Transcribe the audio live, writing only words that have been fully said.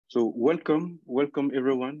So welcome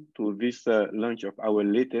everyone to this launch of our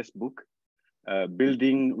latest book,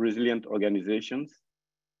 Building Resilient Organizations.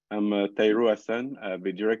 I'm Tairo Hassan,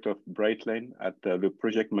 the director of Brightline at the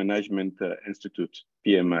Project Management Institute,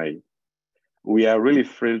 PMI. We are really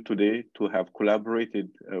thrilled today to have collaborated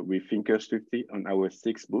with Thinkers50 on our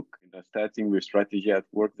sixth book, starting with Strategy at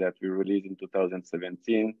Work that we released in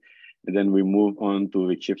 2017. And then we move on to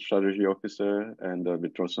the Chief Strategy Officer and the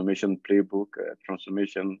Transformation Playbook,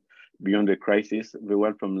 Transformation Beyond the Crisis. The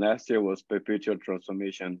one from last year was Perpetual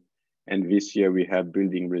Transformation. And this year we have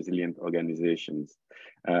Building Resilient Organizations.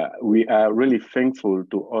 We are really thankful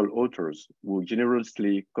to all authors who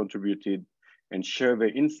generously contributed and share their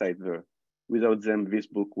insight there. Without them, this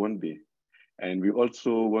book won't be. And we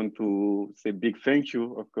also want to say big thank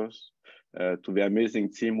you, of course, to the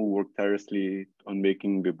amazing team who worked tirelessly on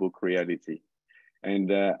making the book reality.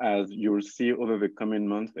 And as you'll see over the coming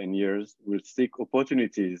months and years, we'll seek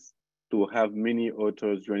opportunities to have many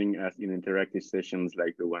authors joining us in interactive sessions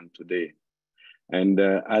like the one today. And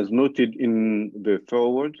as noted in the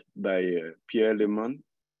foreword by Pierre Lemon,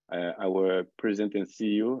 our President and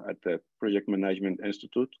CEO at the Project Management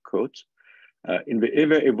Institute, quote, in the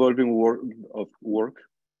ever-evolving world of work,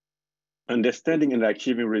 understanding and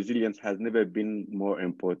achieving resilience has never been more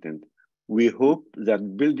important. We hope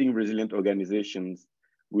that building resilient organizations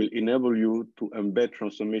will enable you to embed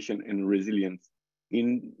transformation and resilience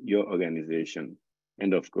in your organization,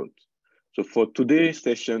 end of quote. So for today's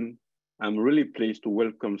session, I'm really pleased to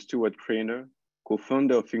welcome Stuart Craner,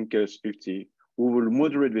 co-founder of Thinkers50, who will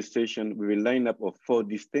moderate the session with a lineup of 4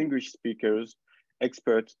 distinguished speakers,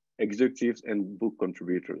 experts, executives, and book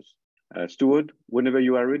contributors. Stuart, whenever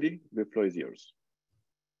you are ready, the floor is yours.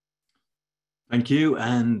 Thank you,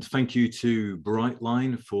 and thank you to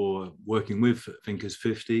Brightline for working with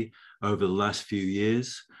Thinkers50 over the last few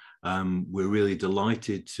years. We're really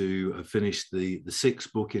delighted to have finished the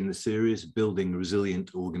 6th book in the series, Building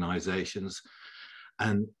Resilient Organizations.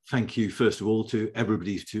 And thank you, first of all, to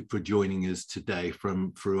everybody for joining us today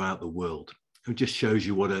from throughout the world. It just shows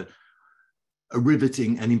you what a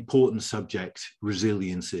riveting and important subject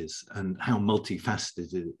resilience is and how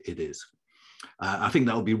multifaceted it is. I think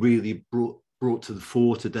that will be really brought to the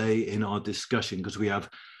fore today in our discussion because we have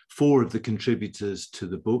 4 of the contributors to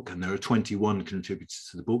the book, and there are 21 contributors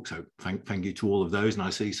to the book. So thank you to all of those. And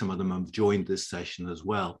I see some of them have joined this session as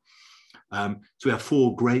well. So we have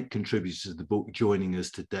 4 great contributors to the book joining us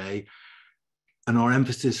today. And our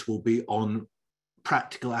emphasis will be on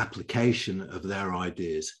practical application of their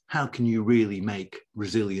ideas. How can you really make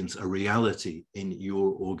resilience a reality in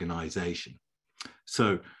your organization?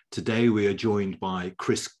 So today we are joined by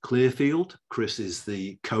Chris Clearfield. Chris is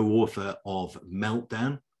the co-author of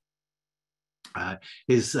Meltdown.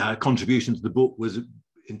 His contribution to the book was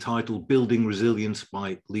entitled Building Resilience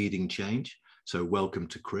by Leading Change. So welcome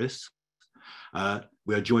to Chris.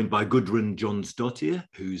 We are joined by Gudrun Jonsdottir,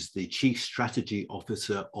 who's the Chief Strategy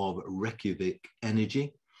Officer of Reykjavik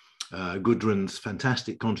Energy. Gudrun's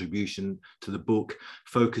fantastic contribution to the book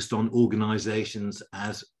focused on organizations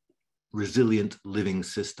as resilient living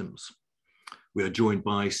systems. We are joined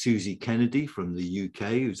by Susie Kennedy from the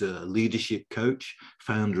UK, who's a leadership coach,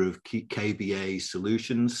 founder of KBA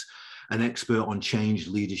Solutions, an expert on change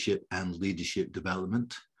leadership and leadership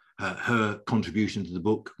development. Her contribution to the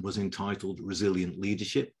book was entitled Resilient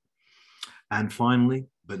Leadership. And finally,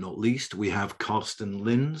 but not least, we have Carsten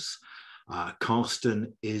Linz.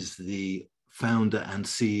 Carsten is the founder and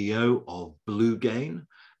CEO of Bluegain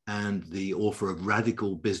and the author of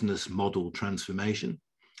Radical Business Model Transformation.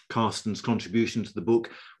 Carsten's contribution to the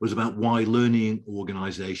book was about why learning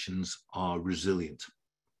organizations are resilient.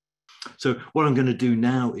 So what I'm going to do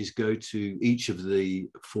now is go to each of the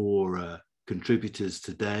 4 contributors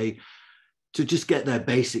today to just get their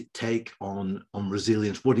basic take on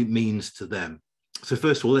resilience, what it means to them. So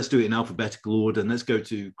first of all, let's do it in alphabetical order, and let's go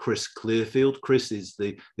to Chris Clearfield. Chris is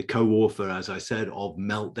the co-author, as I said, of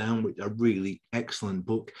Meltdown, which is a really excellent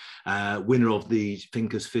book, winner of the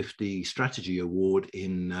Thinkers50 Strategy Award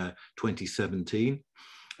in 2017,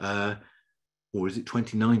 or is it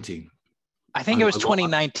 2019? I think it was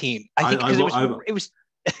 2019. I think it was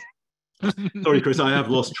Sorry, Chris, I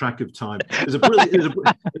have lost track of time. There's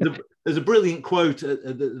a brilliant quote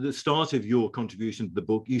at the start of your contribution to the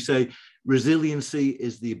book. You say, resiliency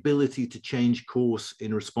is the ability to change course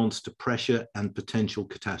in response to pressure and potential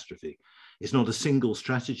catastrophe. It's not a single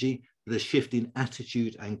strategy, but a shift in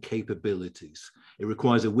attitude and capabilities. It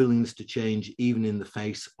requires a willingness to change even in the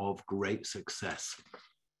face of great success.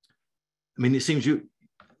 I mean, it seems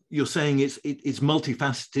you're saying it's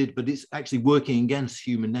multifaceted, but it's actually working against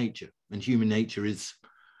human nature. And human nature is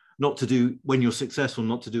not to do, when you're successful,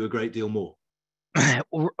 not to do a great deal more.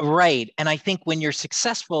 Right. And I think when you're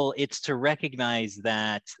successful, it's to recognize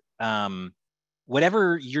that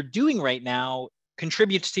whatever you're doing right now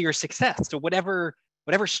contributes to your success. So whatever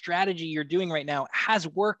strategy you're doing right now has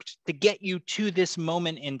worked to get you to this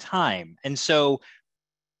moment in time. And so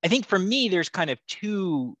I think for me, there's kind of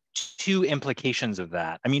two implications of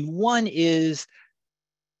that. I mean, one is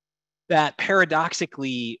that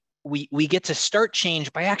paradoxically, we get to start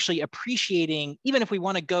change by actually appreciating, even if we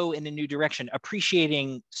want to go in a new direction,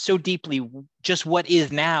 appreciating so deeply just what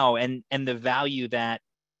is now and the value that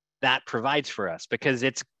provides for us, because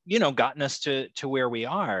it's, gotten us to where we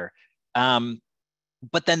are.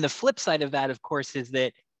 But then the flip side of that, of course, is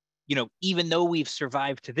that, even though we've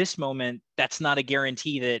survived to this moment, that's not a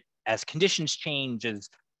guarantee that as conditions change, as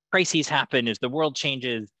crises happen, as the world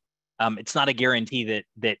changes, it's not a guarantee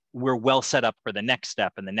that we're well set up for the next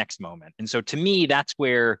step and the next moment. And so to me, that's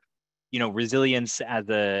where, resilience as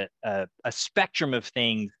a spectrum of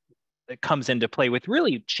things that comes into play, with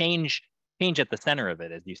really change at the center of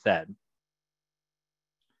it, as you said.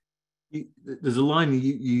 There's a line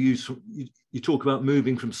you use, you talk about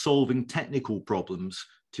moving from solving technical problems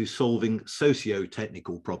to solving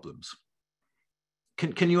socio-technical problems.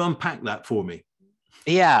 Can you unpack that for me?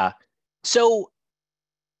 Yeah. So,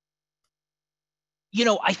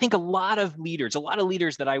 I think a lot of leaders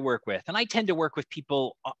that I work with, and I tend to work with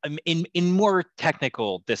people in more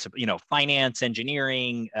technical discipline, finance,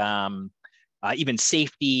 engineering, even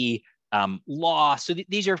safety, law. So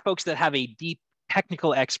these are folks that have a deep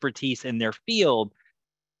technical expertise in their field.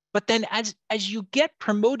 But then as you get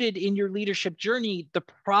promoted in your leadership journey, the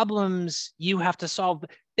problems you have to solve,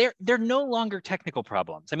 they're no longer technical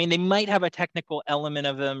problems. I mean, they might have a technical element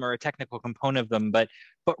of them or a technical component of them, but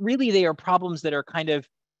really they are problems that are kind of,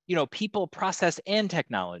 people, process, and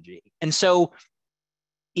technology. And so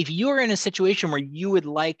if you're in a situation where you would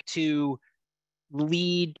like to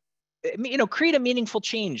lead, create a meaningful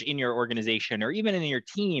change in your organization or even in your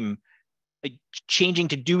team, changing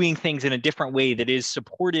to doing things in a different way that is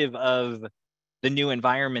supportive of the new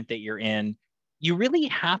environment that you're in, you really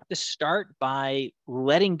have to start by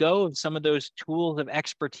letting go of some of those tools of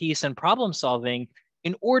expertise and problem solving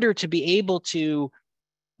in order to be able to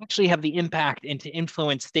actually have the impact and to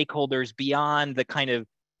influence stakeholders beyond the kind of,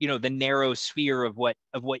 the narrow sphere of what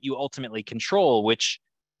you ultimately control, which,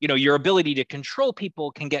 your ability to control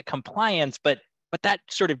people can get compliance, but that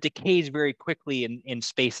sort of decays very quickly in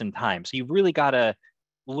space and time. So you've really got to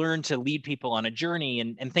learn to lead people on a journey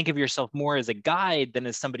and think of yourself more as a guide than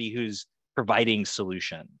as somebody who's providing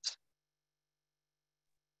solutions.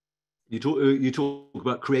 You talk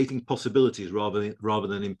about creating possibilities rather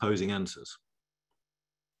than imposing answers.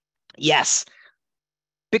 Yes,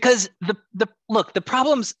 because the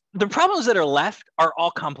problems that are left are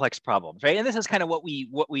all complex problems, right? And this is kind of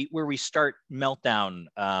where we start Meltdown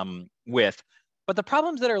with. But the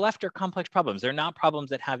problems that are left are complex problems. They're not problems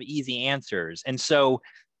that have easy answers. And so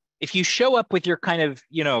if you show up with your kind of,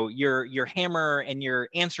 your hammer and your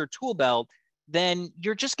answer tool belt, then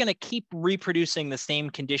you're just going to keep reproducing the same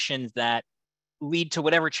conditions that lead to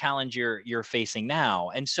whatever challenge you're facing now.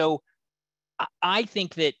 And so I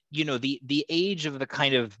think that, the age of the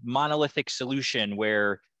kind of monolithic solution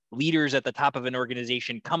where leaders at the top of an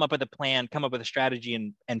organization come up with a plan, come up with a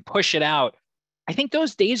strategy and push it out, I think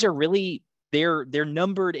those days are really, they're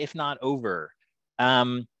numbered, if not over.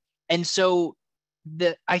 And so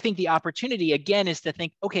I think the opportunity again is to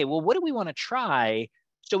think, okay, well, what do we want to try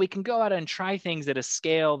so we can go out and try things at a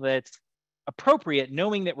scale that's appropriate,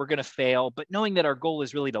 knowing that we're going to fail, but knowing that our goal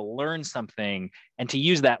is really to learn something and to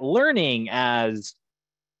use that learning as,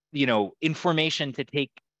 information to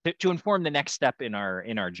inform the next step in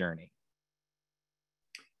our journey.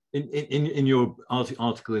 In your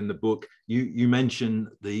article in the book, you mention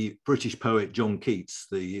the British poet John Keats,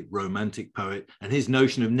 the Romantic poet, and his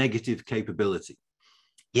notion of negative capability.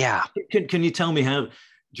 Yeah. Can you tell me how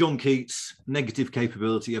John Keats' negative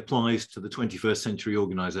capability applies to the 21st century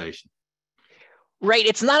organization? Right.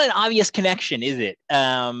 It's not an obvious connection, is it?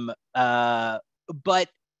 But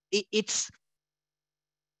it's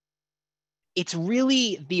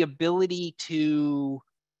really the ability to,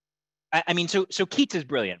 so Keats is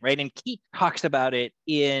brilliant, right? And Keats talks about it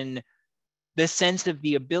in the sense of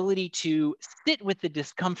the ability to sit with the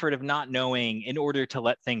discomfort of not knowing in order to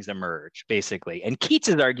let things emerge, basically. And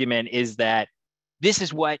Keats's argument is that this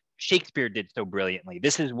is what Shakespeare did so brilliantly.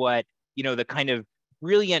 This is what, the kind of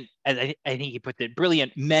brilliant, as I think he puts it,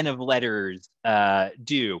 brilliant men of letters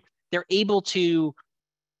do. They're able to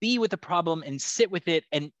be with the problem and sit with it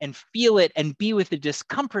and feel it and be with the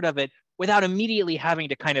discomfort of it without immediately having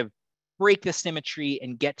to kind of break the symmetry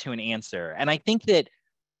and get to an answer. And I think that,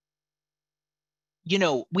 you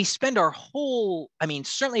know, we spend our whole, I mean,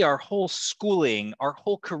 certainly our whole schooling, our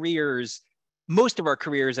whole careers, most of our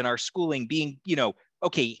careers and our schooling being, you know,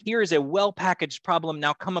 okay, here's a well-packaged problem,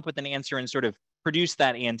 now come up with an answer and sort of produce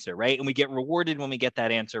that answer, right? And we get rewarded when we get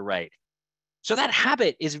that answer right. So that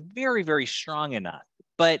habit is very, very strong enough.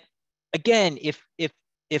 But again, if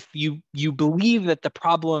you believe that the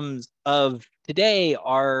problems of today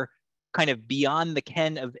are kind of beyond the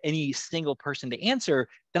ken of any single person to answer,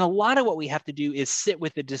 then a lot of what we have to do is sit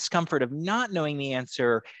with the discomfort of not knowing the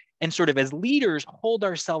answer and sort of as leaders hold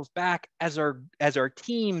ourselves back as our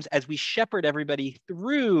teams, as we shepherd everybody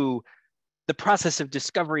through the process of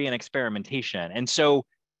discovery and experimentation. And so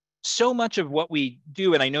much of what we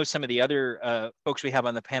do, and I know some of the other folks we have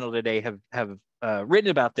on the panel today have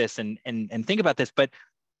written about this and think about this, but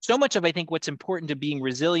so much of, I think, what's important to being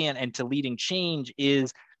resilient and to leading change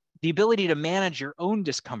is the ability to manage your own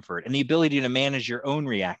discomfort and the ability to manage your own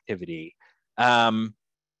reactivity. And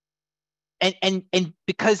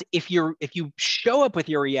because if you show up with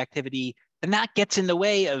your reactivity, then that gets in the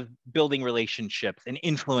way of building relationships and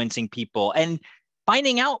influencing people and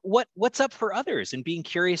finding out what's up for others and being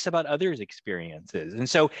curious about others' experiences. And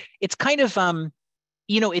so it's kind of,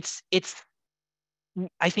 you know, it's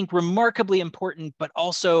I think remarkably important, but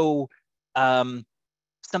also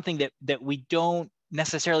something that we don't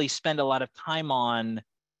necessarily spend a lot of time on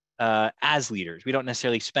as leaders. We don't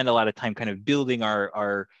necessarily spend a lot of time kind of building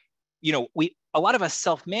our you know, a lot of us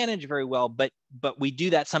self-manage very well, but we do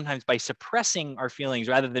that sometimes by suppressing our feelings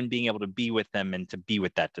rather than being able to be with them and to be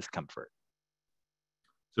with that discomfort.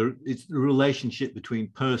 So it's the relationship between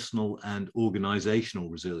personal and organizational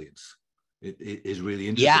resilience. It is really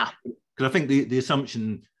interesting. Yeah. Because I think the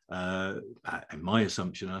assumption, and my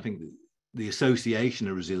assumption, I think the association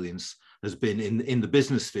of resilience has been in the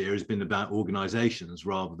business sphere has been about organizations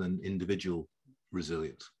rather than individual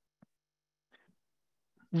resilience.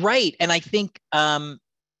 Right. And I think,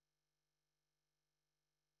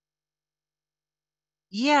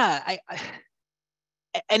 yeah,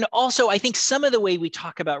 and also I think some of the way we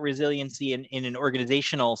talk about resiliency in an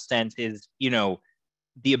organizational sense is, you know,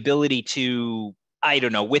 the ability to, I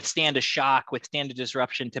don't know, withstand a shock, withstand a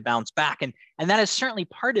disruption, to bounce back. And that is certainly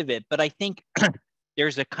part of it. But I think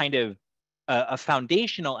there's a kind of a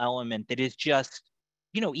foundational element that is just,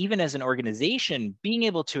 you know, even as an organization, being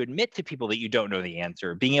able to admit to people that you don't know the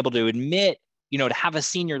answer, being able to admit, you know, to have a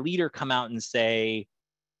senior leader come out and say,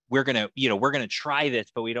 we're going to try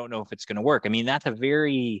this, but we don't know if it's going to work. I mean, that's a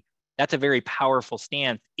very powerful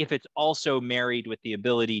stance if it's also married with the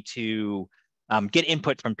ability to get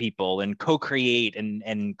input from people and co-create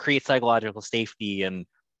and create psychological safety and,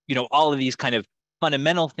 you know, all of these kind of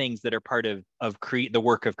fundamental things that are part of the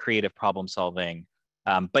work of creative problem solving.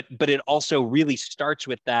 But it also really starts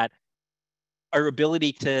with that, our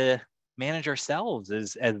ability to manage ourselves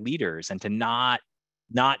as leaders and to not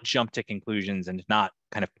jump to conclusions and not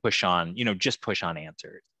kind of push on, you know, just push on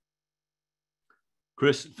answers.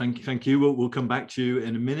 Chris, thank you. We'll come back to you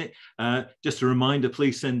in a minute. Just a reminder,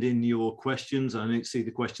 please send in your questions. I see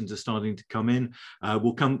the questions are starting to come in.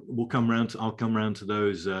 I'll come round to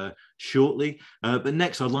those shortly. But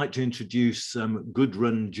next, I'd like to introduce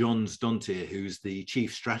Gudrun Johnsdottir, who's the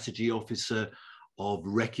Chief Strategy Officer of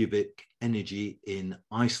Reykjavik Energy in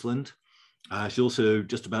Iceland. She's also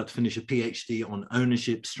just about to finish a PhD on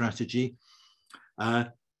ownership strategy. And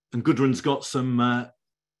Gudrun's got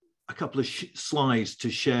a couple of slides to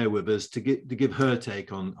share with us to give her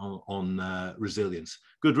take on resilience.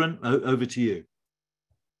 Gudrun, over to you.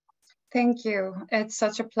 Thank you. It's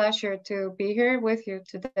such a pleasure to be here with you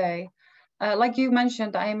today. Like you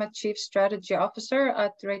mentioned, I am a Chief Strategy Officer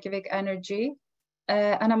at Reykjavik Energy,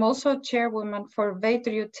 and I'm also chairwoman for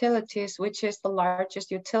Veitur Utilities, which is the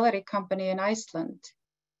largest utility company in Iceland.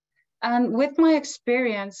 And with my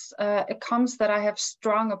experience, it comes that I have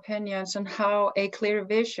strong opinions on how a clear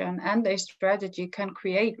vision and a strategy can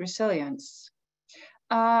create resilience.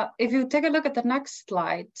 If you take a look at the next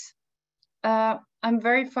slide, I'm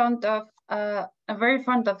very fond of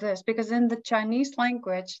this because in the Chinese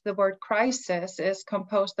language, the word crisis is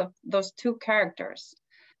composed of those two characters,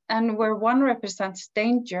 and where one represents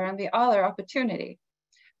danger and the other opportunity.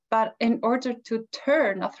 But in order to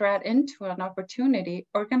turn a threat into an opportunity,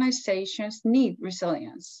 organizations need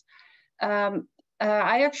resilience. I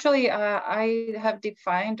have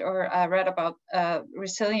defined or read about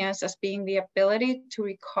resilience as being the ability to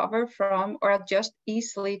recover from or adjust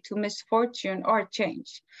easily to misfortune or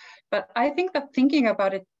change. But I think that thinking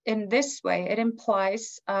about it in this way, it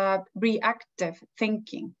implies reactive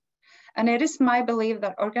thinking. And it is my belief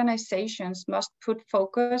that organizations must put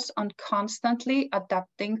focus on constantly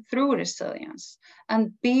adapting through resilience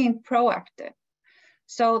and being proactive.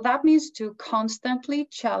 So that means to constantly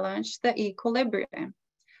challenge the equilibrium.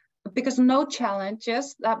 Because no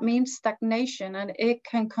challenges, that means stagnation, and it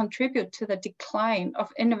can contribute to the decline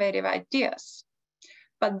of innovative ideas.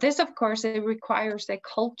 But this, of course, it requires a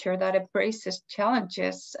culture that embraces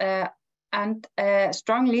challenges, and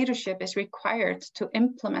strong leadership is required to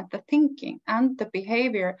implement the thinking and the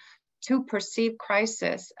behavior to perceive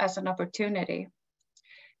crisis as an opportunity.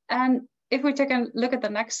 And if we take a look at the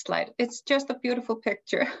next slide, it's just a beautiful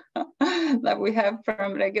picture that we have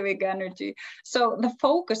from Reykjavik Energy. So the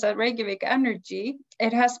focus at Reykjavik Energy,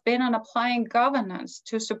 it has been on applying governance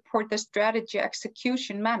to support the strategy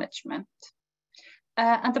execution management.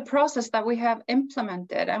 And the process that we have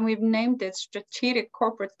implemented, and we've named it strategic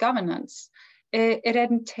corporate governance, it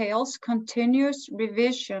entails continuous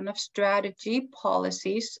revision of strategy,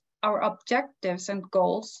 policies, our objectives and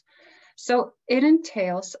goals. So it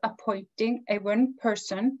entails appointing a one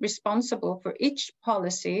person responsible for each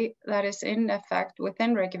policy that is in effect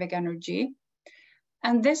within Reykjavik Energy.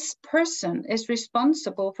 And this person is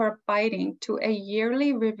responsible for abiding to a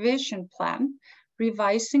yearly revision plan,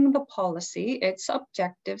 revising the policy, its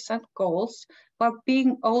objectives and goals, while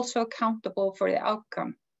being also accountable for the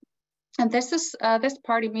outcome. And this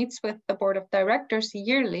party meets with the board of directors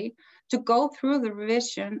yearly to go through the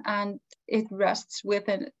revision, and it rests with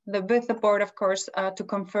the board, of course, to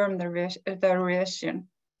confirm the revision.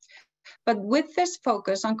 But with this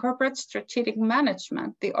focus on corporate strategic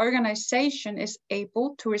management, the organization is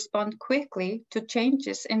able to respond quickly to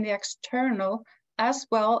changes in the external as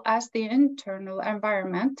well as the internal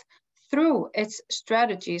environment through its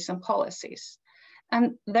strategies and policies.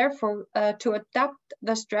 And therefore, to adapt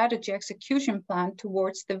the strategy execution plan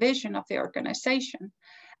towards the vision of the organization.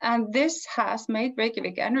 And this has made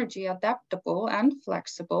Reykjavik Energy adaptable and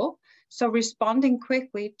flexible, so responding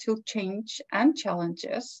quickly to change and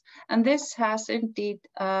challenges. And this has indeed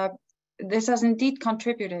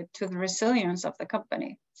contributed to the resilience of the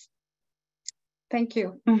company. Thank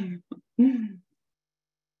you.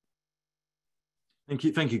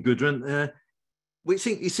 Thank you, Gudrun.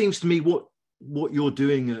 It seems to me what you're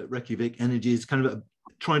doing at Reykjavik Energy is kind of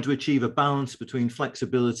trying to achieve a balance between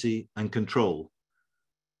flexibility and control.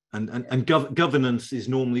 And governance is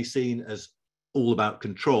normally seen as all about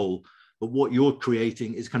control, but what you're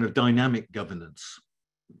creating is kind of dynamic governance.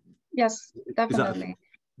 Yes, definitely.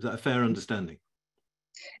 Is that a fair understanding?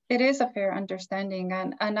 It is a fair understanding.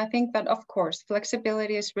 And I think that, of course,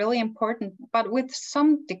 flexibility is really important, but with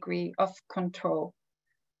some degree of control.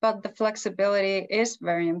 But the flexibility is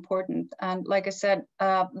very important. And like I said,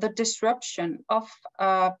 the disruption of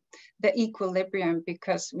the equilibrium,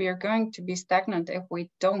 because we are going to be stagnant if we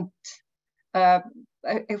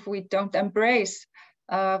don't embrace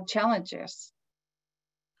challenges.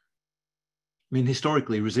 I mean,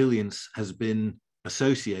 historically, resilience has been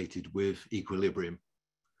associated with equilibrium.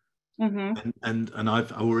 Mm-hmm. And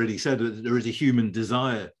I've already said that there is a human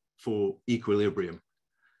desire for equilibrium.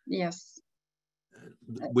 Yes.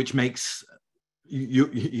 Which makes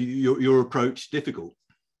your approach difficult.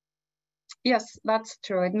 Yes, that's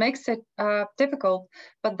true. It makes it difficult,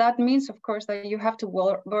 but that means, of course, that you have to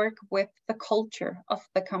work with the culture of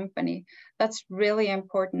the company. That's really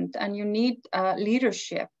important, and you need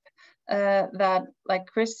leadership that, like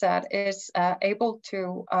Chris said, is able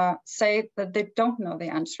to say that they don't know the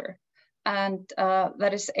answer, and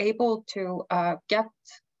that is able to get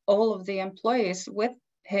all of the employees with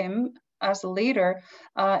him as a leader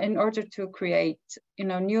in order to create,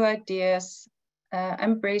 new ideas,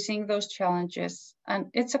 embracing those challenges, and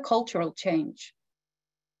it's a cultural change.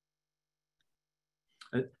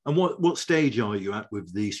 And what stage are you at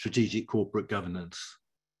with the strategic corporate governance?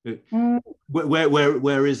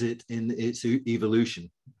 Where is it in its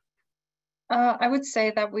evolution? I would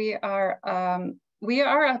say that we are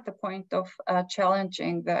at the point of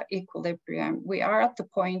challenging the equilibrium. We are at the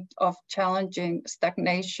point of challenging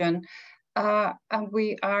stagnation, and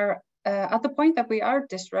we are at the point that we are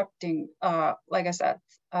disrupting, like I said,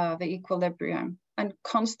 the equilibrium, and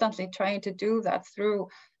constantly trying to do that through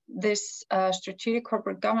this strategic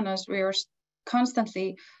corporate governance. We are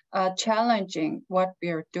constantly challenging what we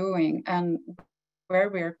are doing and where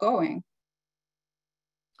we are going.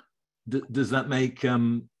 Does that make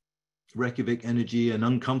Reykjavik Energy an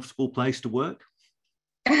uncomfortable place to work?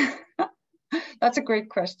 That's a great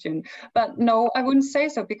question. But no, I wouldn't say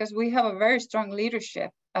so, because we have a very strong leadership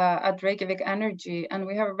at Reykjavik Energy, and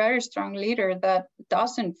we have a very strong leader that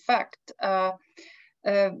does in fact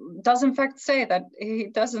say that he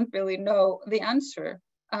doesn't really know the answer.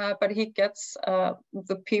 but he gets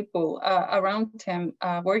the people around him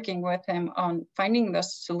working with him on finding the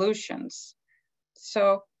solutions.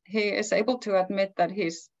 So he is able to admit that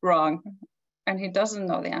he's wrong and he doesn't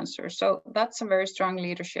know the answer. So that's a very strong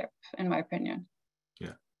leadership, in my opinion.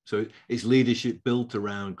 Yeah. So is leadership built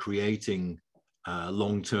around creating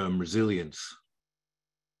long-term resilience,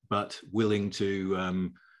 but willing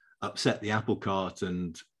to upset the apple cart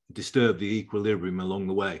and disturb the equilibrium along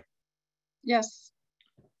the way? Yes.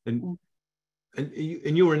 And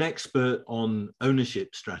you're an expert on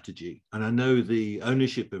ownership strategy, and I know the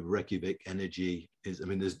ownership of Reykjavik Energy is, I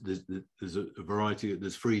mean, there's a variety,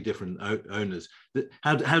 there's 3 different owners.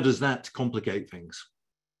 How does that complicate things?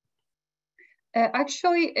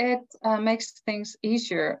 Actually, it makes things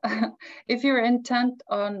easier. If you're intent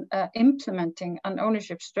on implementing an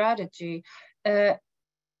ownership strategy,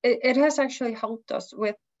 it has actually helped us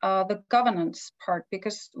with the governance part,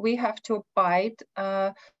 because we have to abide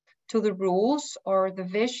to the rules or the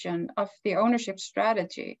vision of the ownership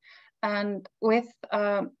strategy. And with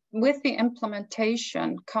the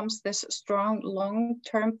implementation comes this strong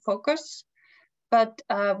long-term focus. But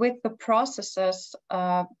with the processes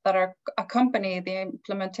that accompany the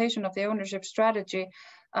implementation of the ownership strategy,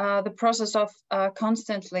 the process of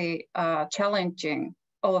constantly challenging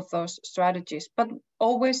all of those strategies, but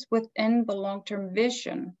always within the long-term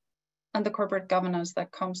vision and the corporate governance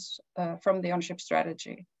that comes from the ownership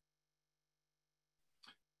strategy.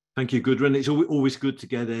 Thank you, Gudrun. It's always good to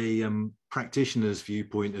get a practitioner's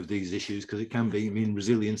viewpoint of these issues, because it can be, I mean,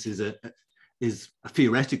 resilience is a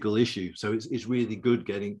theoretical issue, so it's really good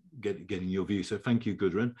getting your view. So thank you,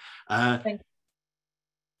 Gudrun. Thank you.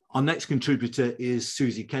 Our next contributor is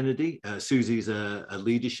Susie Kennedy. Susie's a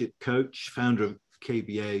leadership coach, founder of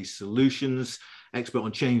KBA Solutions, expert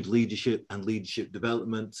on change leadership and leadership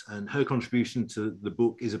development, and her contribution to the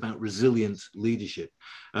book is about resilient leadership.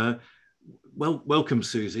 Well, welcome,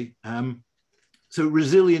 Susie. So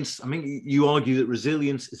resilience, I mean, you argue that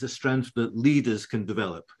resilience is a strength that leaders can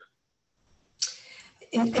develop.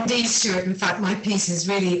 Indeed, Stuart. In fact, my piece is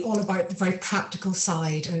really all about the very practical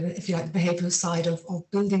side, or if you like, the behavioural side of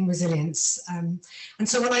building resilience. And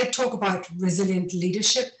so when I talk about resilient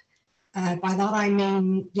leadership, by that I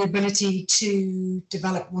mean the ability to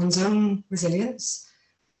develop one's own resilience,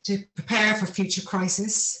 to prepare for future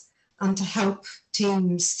crisis, and to help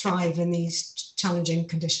teams thrive in these challenging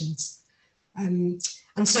conditions. And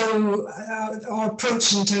so our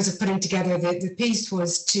approach in terms of putting together the piece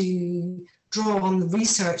was to draw on the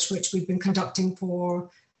research which we've been conducting for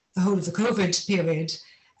the whole of the COVID period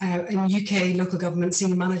in UK local government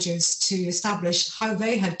senior managers to establish how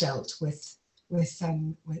they had dealt with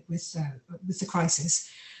the crisis,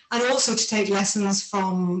 and also to take lessons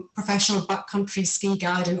from professional backcountry ski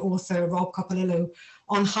guide and author Rob Coppolillo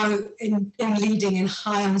on how in leading in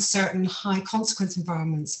high uncertain, high consequence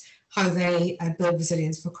environments, how they build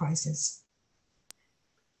resilience for crisis.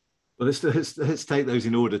 Well, let's take those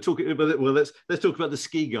in order. Let's talk about the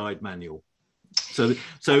ski guide manual. So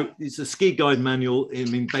it's a ski guide manual. I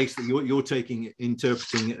mean, basically, you're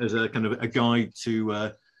interpreting it as a kind of a guide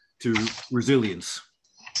to resilience.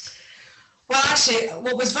 Well, actually,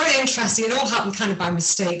 what was very interesting, it all happened kind of by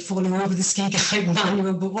mistake, falling over the ski guide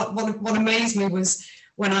manual. But what amazed me was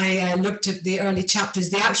when I looked at the early chapters,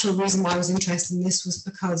 the actual reason why I was interested in this was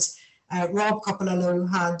because Rob Coppolillo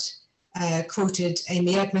had quoted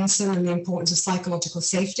Amy Edmondson and the importance of psychological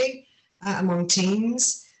safety among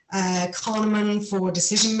teams, Kahneman for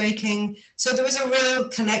decision making. So there was a real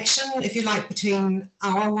connection, if you like, between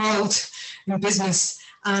our world in business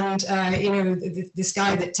and this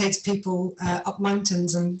guy that takes people up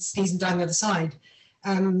mountains and skis them down the other side.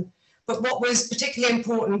 But what was particularly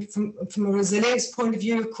important from a resilience point of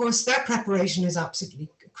view, of course, their preparation is absolutely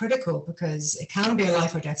critical, because it can be a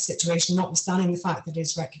life or death situation, notwithstanding the fact that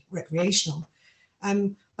it's recreational.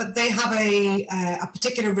 But they have a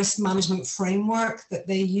particular risk management framework that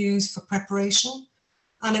they use for preparation.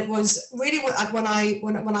 And it was really when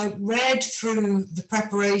I read through the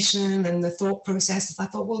preparation and the thought processes, I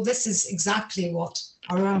thought, well, this is exactly what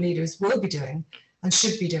our own leaders will be doing and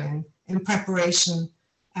should be doing in preparation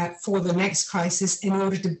for the next crisis in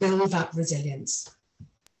order to build that resilience.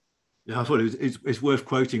 Yeah, I thought it's worth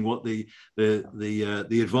quoting what the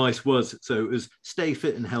advice was. So it was stay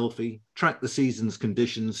fit and healthy, track the season's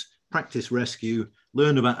conditions, practice rescue,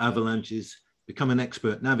 learn about avalanches, become an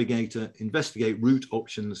expert navigator, investigate route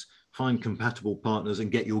options, find compatible partners,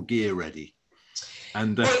 and get your gear ready.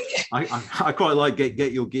 And I quite like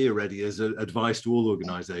get your gear ready as advice to all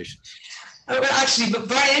organisations. Well, actually, but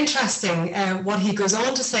very interesting. What he goes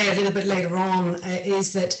on to say a little bit later on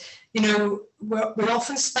is that you know, we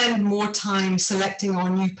often spend more time selecting our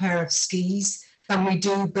new pair of skis than we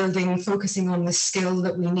do focusing on the skill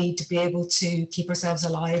that we need to be able to keep ourselves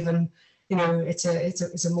alive. And, you know, it's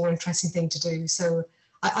a more interesting thing to do. So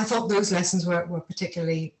I thought those lessons were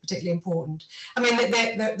particularly important. I mean,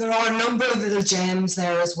 there are a number of little gems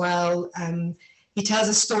there as well. He tells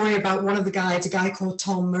a story about one of the guides, a guy called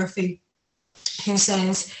Tom Murphy, who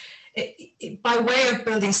says, by way of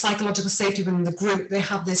building psychological safety within the group, they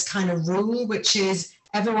have this kind of rule, which is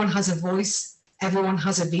everyone has a voice, everyone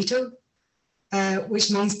has a veto,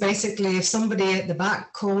 which means basically if somebody at the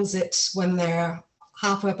back calls it when they're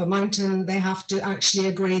halfway up a mountain, they have to actually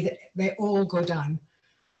agree that they all go down.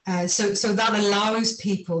 So that allows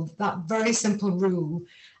people, that very simple rule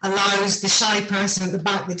allows the shy person at the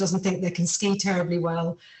back that doesn't think they can ski terribly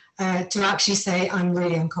well to actually say, I'm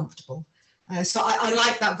really uncomfortable. So I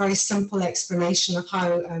like that very simple explanation of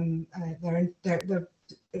how they're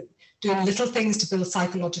doing little things to build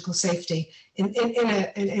psychological safety in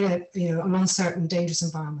a you know, an uncertain, dangerous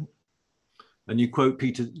environment. And you quote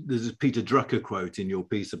Peter, there's a Peter Drucker quote in your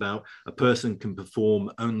piece about a person can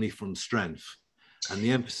perform only from strength. And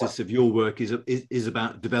the emphasis of your work is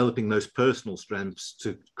about developing those personal strengths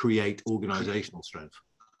to create organizational strength.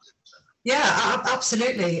 Yeah,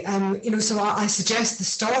 absolutely. You know, so I suggest the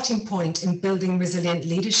starting point in building resilient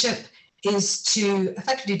leadership is to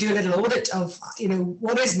effectively do a little audit of, you know,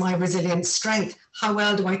 what is my resilient strength? How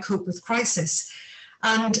well do I cope with crisis?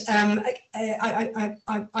 And I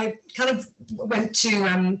kind of went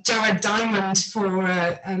to Jared Diamond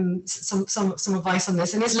for some advice on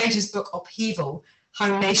this. In his latest book, Upheaval,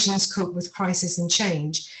 How Nations Cope with Crisis and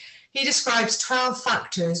Change, he describes 12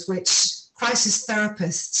 factors which crisis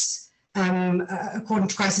therapists, according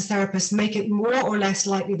to crisis therapists, make it more or less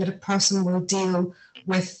likely that a person will deal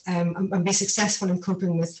with and be successful in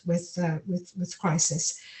coping with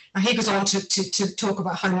crisis. Now he goes on to talk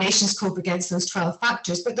about how nations cope against those 12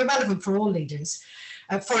 factors, but they're relevant for all leaders.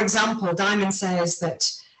 For example, Diamond says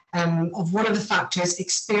that of one of the factors,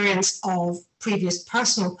 experience of previous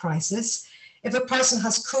personal crisis. If a person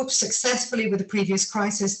has coped successfully with a previous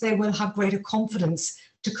crisis, they will have greater confidence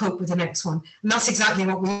to cope with the next one. And that's exactly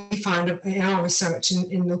what we found in our research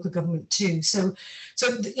in local government too. So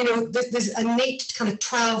you know, there's a neat kind of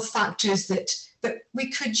 12 factors that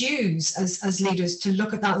we could use as leaders to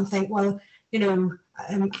look at that and think, well, you know,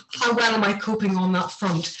 how well am I coping on that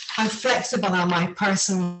front? How flexible am I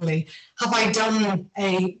personally? Have I done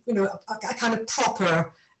a kind of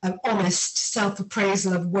proper, honest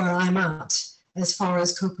self-appraisal of where I'm at as far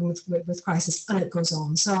as coping with crisis? And it goes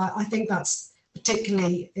on. So I think that's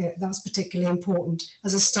particularly important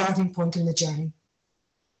as a starting point in the journey.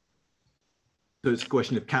 So it's a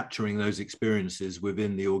question of capturing those experiences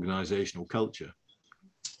within the organizational culture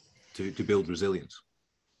to build resilience.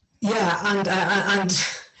 Yeah, and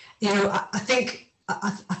you know, I think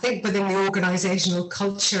within the organizational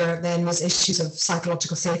culture, then there's issues of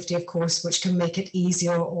psychological safety, of course, which can make it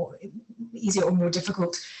easier or more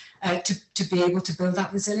difficult to be able to build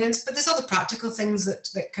that resilience. But there's other practical things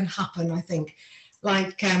that can happen, I think,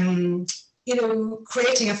 like you know,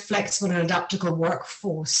 creating a flexible and adaptable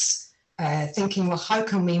workforce. Thinking, well, how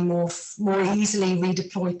can we more easily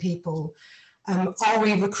redeploy people? Are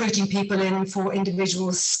we recruiting people in for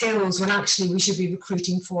individual skills when actually we should be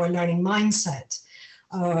recruiting for a learning mindset?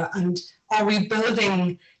 And are we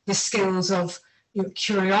building the skills of, you know,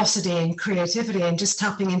 curiosity and creativity, and just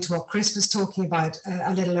tapping into what Chris was talking about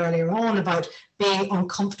a little earlier on about being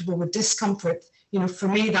uncomfortable with discomfort? You know, for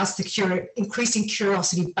me, that's the increasing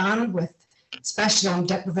curiosity bandwidth, especially on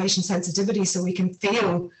deprivation sensitivity, so we can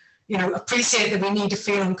feel, you know, appreciate that we need to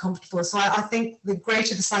feel uncomfortable. So I think the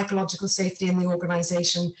greater the psychological safety in the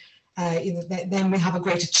organization, you know, then we have a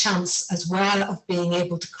greater chance as well of being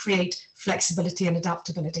able to create flexibility and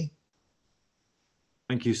adaptability.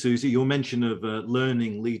 Thank you, Susie. Your mention of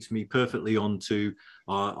learning leads me perfectly on to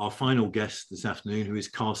our final guest this afternoon, who is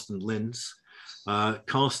Carsten Linz.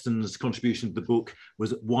 Carsten's contribution to the book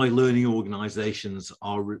was why learning organizations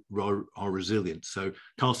are resilient. So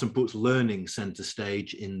Carsten puts learning center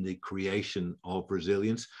stage in the creation of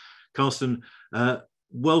resilience. Carsten,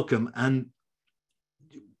 welcome. And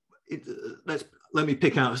let me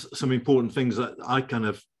pick out some important things that I kind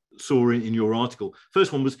of saw in your article.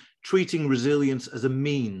 First one was treating resilience as a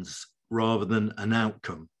means rather than an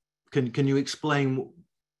outcome. Can you explain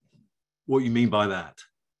what you mean by that?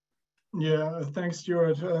 Yeah, thanks,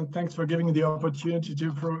 Stuart. Thanks for giving me the opportunity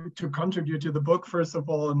to contribute to the book, first of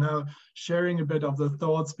all, and now sharing a bit of the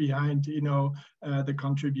thoughts behind, you know, the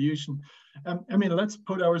contribution. I mean, let's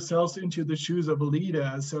put ourselves into the shoes of a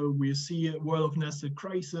leader. So we see a world of nested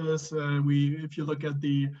crisis. If you look at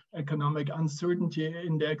the economic uncertainty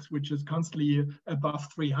index, which is constantly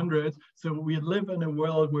above 300. So we live in a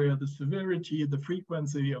world where the severity, the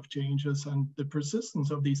frequency of changes, and the persistence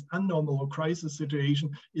of these abnormal or crisis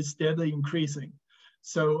situations is steadily increasing.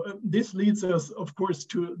 So this leads us, of course,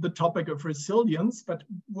 to the topic of resilience. But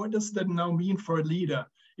what does that now mean for a leader?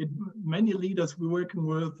 Many leaders we're working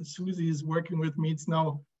with, Susie is working with me, it's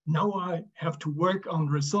now I have to work on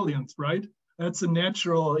resilience, right? That's a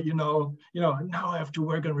natural, now I have to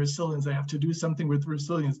work on resilience. I have to do something with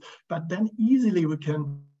resilience. But then easily we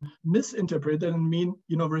can misinterpret that and mean,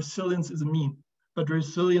 resilience is a mean, but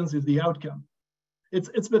resilience is the outcome. It's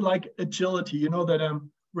a bit like agility, that I'm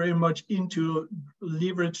very much into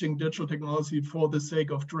leveraging digital technology for the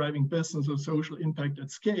sake of driving business or social impact at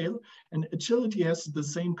scale. And agility has the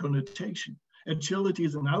same connotation. Agility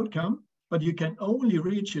is an outcome, but you can only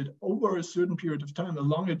reach it over a certain period of time,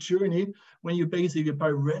 along a journey, when you basically by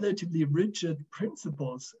relatively rigid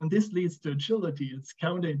principles. And this leads to agility. It's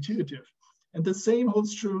counterintuitive. And the same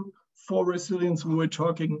holds true for resilience we were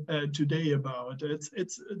talking today about.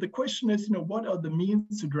 The question is, what are the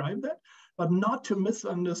means to drive that? But not to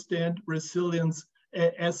misunderstand resilience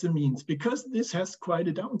as a means, because this has quite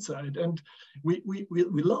a downside. And we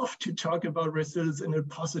love to talk about resilience in a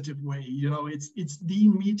positive way. It's the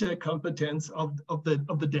meta competence of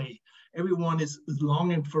the day. Everyone is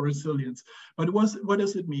longing for resilience. But what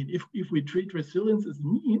does it mean? If we treat resilience as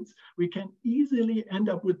means, we can easily end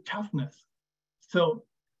up with toughness.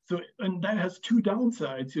 And that has two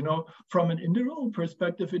downsides, From an individual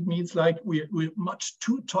perspective, it means like we're much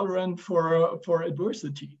too tolerant for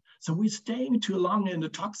adversity. So we're staying too long in a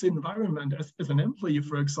toxic environment as an employee,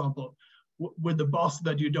 for example, with a boss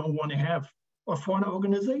that you don't want to have, or for an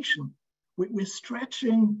organization. We're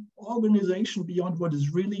stretching organization beyond what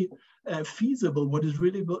is really feasible, what is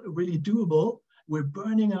really doable. We're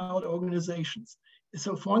burning out organizations.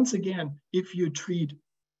 So once again, if you treat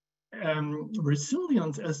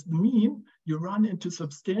resilience as the mean, you run into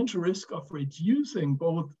substantial risk of reducing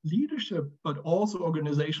both leadership but also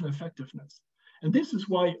organizational effectiveness. And this is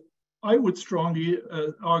why I would strongly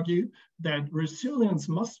argue that resilience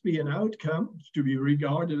must be an outcome, to be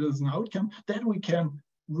regarded as an outcome, that we can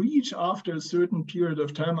reach after a certain period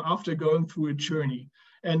of time, after going through a journey.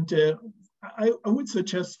 And I would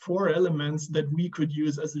suggest 4 elements that we could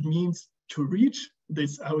use as a means to reach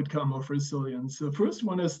this outcome of resilience. The first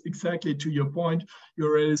one is exactly to your point, you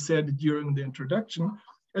already said during the introduction,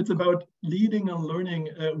 it's about leading and learning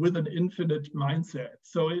with an infinite mindset.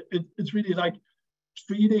 So it's really like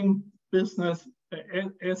treating business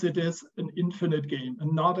as it is an infinite game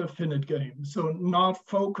and not a finite game. So not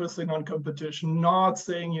focusing on competition, not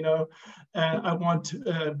saying, I want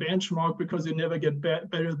a benchmark because you never get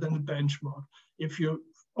better than the benchmark. If you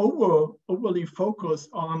overly focus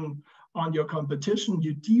on your competition,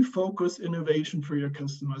 you defocus innovation for your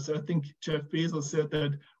customers. I think Jeff Bezos said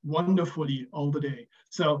that wonderfully all the day.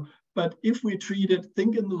 So, but if we treat it,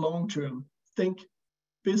 think in the long term, think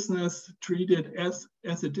business treated as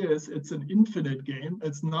it is, it's an infinite game.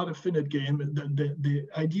 It's not a finite game. The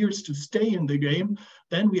idea is to stay in the game.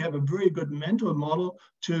 Then we have a very good mental model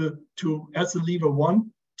to as a lever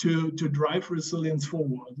one, to drive resilience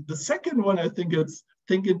forward. The second one, I think it's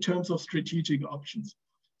think in terms of strategic options.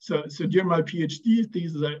 So during my PhD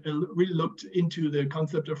thesis, I really looked into the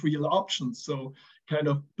concept of real options. So kind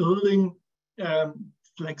of building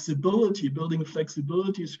flexibility,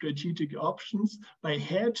 strategic options by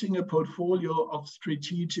hedging a portfolio of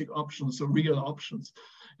strategic options, so real options.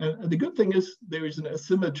 And the good thing is there is an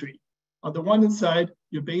asymmetry. On the one hand side,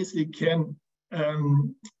 you basically can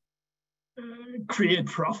create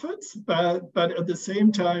profits, but at the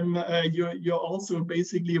same time, you're also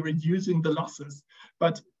basically reducing the losses.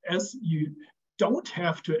 But as you don't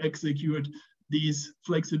have to execute these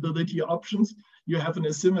flexibility options, you have an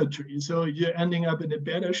asymmetry. So you're ending up in a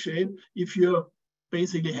better shape if you're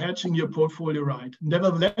basically hedging your portfolio right.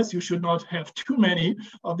 Nevertheless, you should not have too many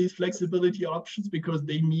of these flexibility options because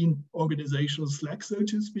they mean organizational slack, so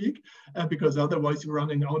to speak, because otherwise you're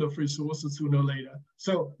running out of resources sooner or later.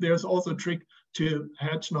 So there's also a trick to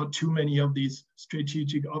hedge not too many of these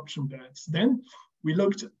strategic option bets. Then we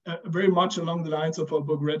looked very much along the lines of our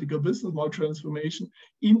book, Radical Business Model Transformation,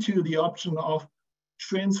 into the option of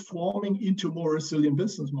transforming into more resilient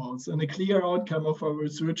business models. And a clear outcome of our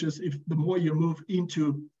research is if the more you move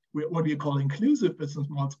into what we call inclusive business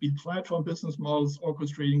models, be it platform business models,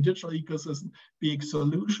 orchestrating digital ecosystem, be it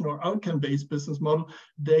solution or outcome-based business model,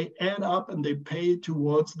 they add up and they pay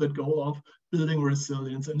towards the goal of building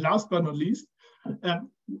resilience. And last but not least,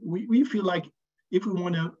 We feel like if we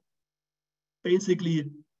want to basically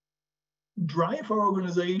drive our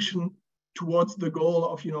organization towards the goal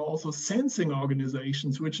of, also sensing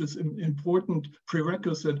organizations, which is an important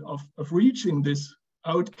prerequisite of reaching this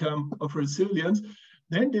outcome of resilience,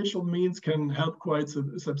 then digital means can help quite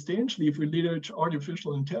substantially. If we leverage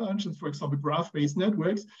artificial intelligence, for example, graph-based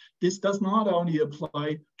networks, this does not only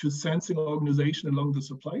apply to sensing organization along the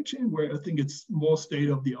supply chain, where I think it's more state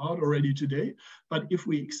of the art already today, but if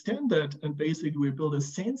we extend that and basically we build a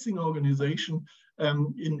sensing organization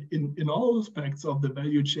in all aspects of the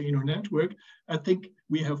value chain or network, I think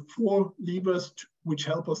we have 4 levers which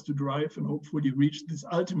help us to drive and hopefully reach this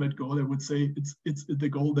ultimate goal. I would say it's the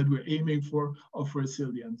goal that we're aiming for of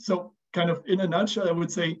resilience. So kind of in a nutshell, I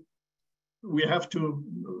would say we have to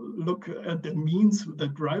look at the means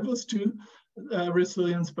that drive us to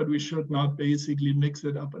resilience, but we should not basically mix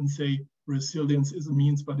it up and say resilience is a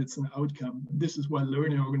means, but it's an outcome. And this is why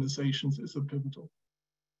learning organizations is a pivotal.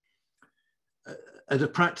 At a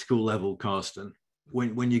practical level, Carsten,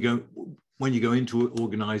 when you go into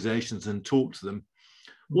organizations and talk to them,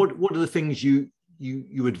 what are the things you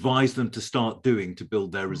advise them to start doing to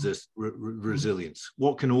build their resilience?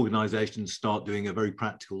 What can organizations start doing at a very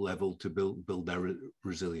practical level to build their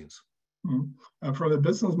resilience? From a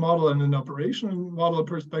business model and an operational model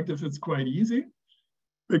perspective, it's quite easy,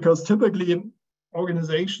 because typically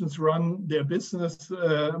organizations run their business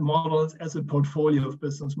models as a portfolio of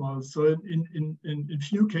business models. So in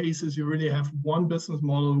few cases, you really have one business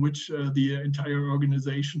model which the entire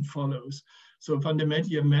organization follows. So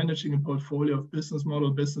fundamentally, you're managing a portfolio of business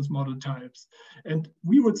model types. And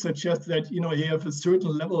we would suggest that you have a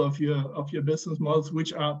certain level of your business models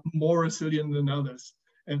which are more resilient than others.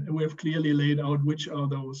 And we have clearly laid out which are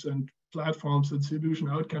those. And platforms and solution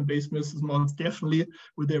outcome-based business models, definitely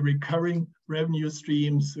with their recurring revenue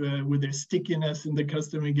streams, with their stickiness in the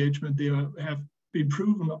customer engagement, they have been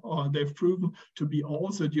proven, or they've proven to be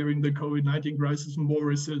also during the COVID-19 crisis more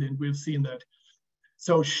resilient. We've seen that.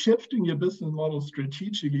 So shifting your business model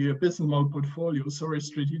strategically, your business model portfolio,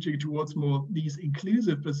 strategically towards more these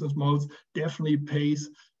inclusive business models definitely pays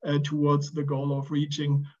towards the goal of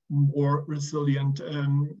reaching more resilience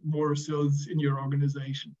in your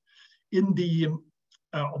organization. In the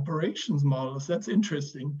operations models, that's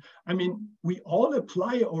interesting. I mean, we all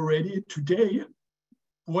apply already today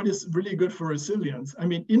what is really good for resilience. I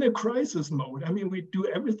mean, in a crisis mode, I mean, we do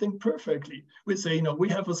everything perfectly. We say, we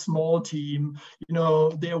have a small team,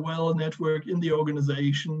 they're well networked in the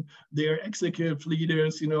organization, they're executive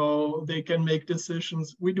leaders, they can make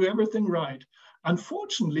decisions. We do everything right.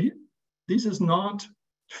 Unfortunately, this is not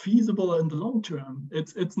feasible in the long term.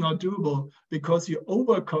 It's not doable because you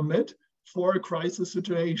overcommit for a crisis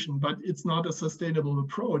situation, but it's not a sustainable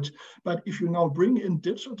approach. But if you now bring in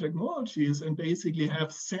digital technologies and basically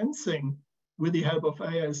have sensing with the help of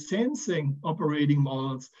AI, sensing operating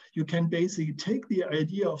models, you can basically take the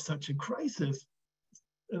idea of such a crisis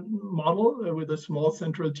model with a small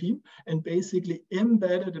central team and basically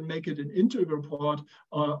embed it and make it an integral part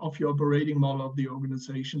of your operating model of the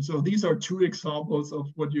organization. So these are 2 examples of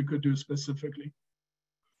what you could do specifically.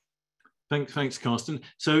 Thanks, Carsten.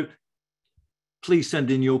 So please send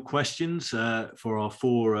in your questions for our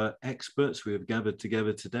 4 experts we have gathered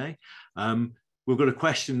together today. We've got a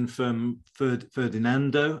question from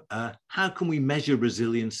Ferdinando. How can we measure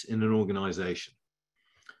resilience in an organization?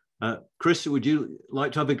 Chris, would you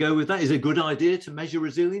like to have a go with that? Is it a good idea to measure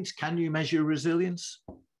resilience? Can you measure resilience?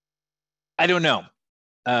 I don't know,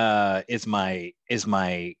 is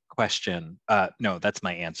my question. No, that's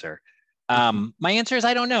my answer. My answer is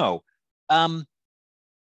I don't know.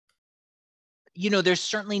 There's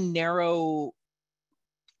certainly narrow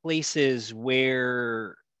places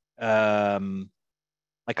where,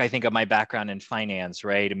 like I think of my background in finance,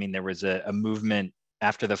 right? I mean, there was a movement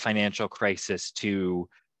after the financial crisis to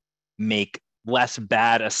make less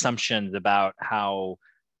bad assumptions about how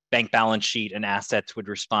bank balance sheet and assets would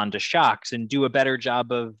respond to shocks and do a better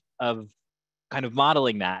job of kind of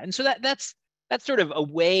modeling that. And so that's sort of a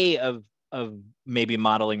way of maybe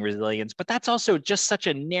modeling resilience, but that's also just such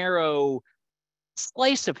a narrow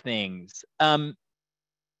slice of things. When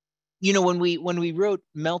we wrote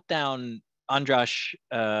Meltdown, Andras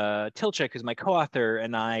Tilchik, who's my co-author,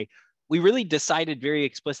 and we really decided very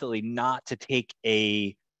explicitly not to take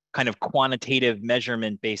a kind of quantitative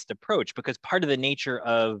measurement-based approach, because part of the nature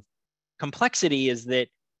of complexity is that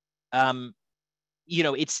the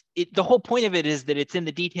whole point of it is that it's in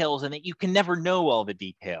the details and that you can never know all the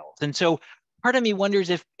details. And so part of me wonders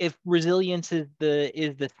if resilience is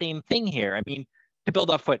the same thing here. I mean, to build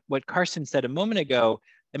off what Carsten said a moment ago,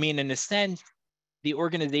 I mean, in a sense, the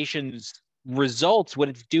organization's results, what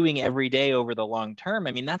it's doing every day over the long term,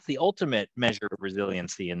 I mean, that's the ultimate measure of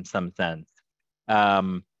resiliency in some sense.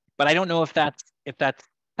 But I don't know if that's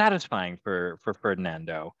satisfying for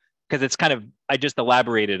Ferdinando, because it's kind of, I just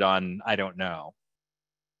elaborated on, I don't know.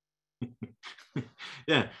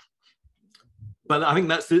 Yeah, but I think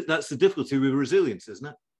that's the difficulty with resilience, isn't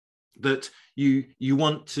it? That you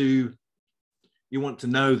want to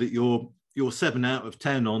know that you're 7 out of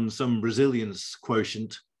 10 on some resilience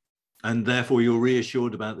quotient, and therefore you're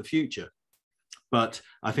reassured about the future. But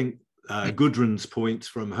I think Gudrun's point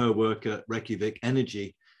from her work at Reykjavik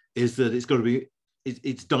Energy is that it's got to be,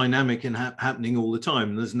 it's dynamic and happening all the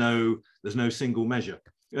time. There's no single measure.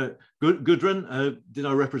 Gudrun, did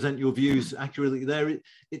I represent your views accurately there?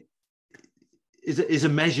 Is a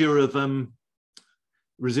measure of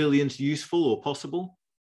resilience useful or possible?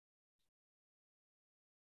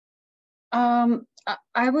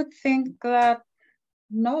 I would think that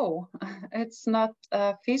no, it's not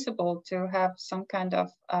feasible to have some kind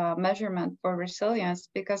of measurement for resilience,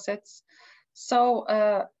 because it's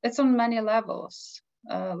on many levels.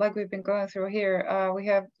 Like we've been going through here, we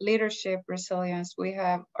have leadership resilience, we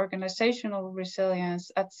have organizational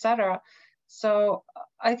resilience, etc. So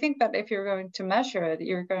I think that if you're going to measure it,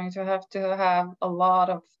 you're going to have a lot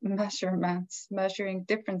of measurements measuring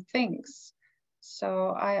different things.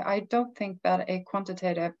 So I don't think that a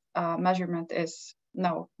quantitative measurement is,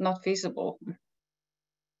 no, not feasible.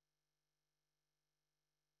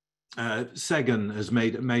 Segan has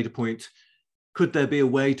made a point. Could there be a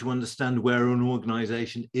way to understand where an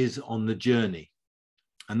organization is on the journey?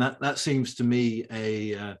 And that seems to me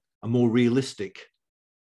a more realistic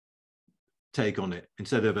take on it.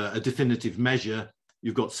 Instead of a definitive measure,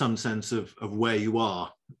 you've got some sense of where you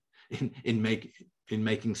are in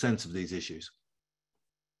making sense of these issues.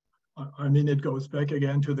 I mean, it goes back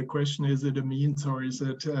again to the question, is it a means or is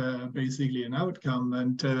it basically an outcome?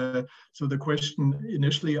 And so the question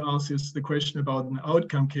initially asked is the question about an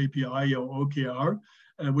outcome KPI or OKR,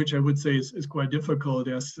 which I would say is quite difficult,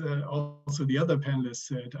 as also the other panelists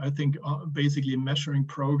said. I think basically measuring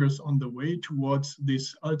progress on the way towards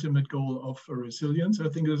this ultimate goal of resilience, I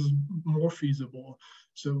think is more feasible.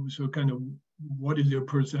 So kind of what is your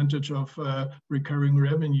percentage of recurring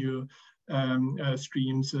revenue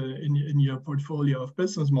streams in your portfolio of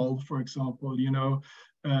business models, for example? You know,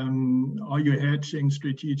 are you hedging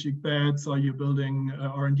strategic bets? Are you building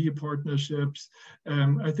R&D partnerships?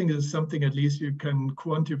 I think it's something at least you can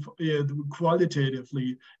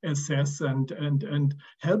qualitatively assess and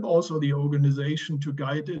help also the organization to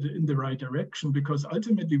guide it in the right direction, because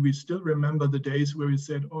ultimately we still remember the days where we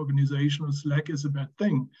said organizational slack is a bad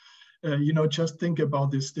thing. You know, just think about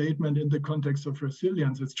this statement in the context of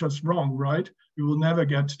resilience. It's just wrong, right? We will never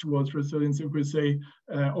get towards resilience if we say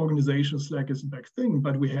organizational slack is a bad thing.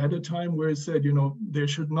 But we had a time where it said, you know, there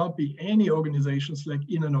should not be any organizational slack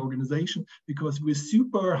in an organization because we're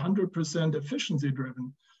super 100% efficiency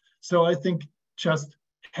driven. So I think just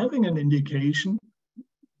having an indication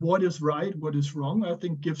what is right, what is wrong, I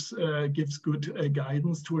think gives good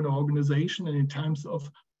guidance to an organization. And in times of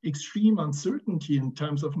extreme uncertainty, in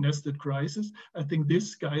times of nested crisis, I think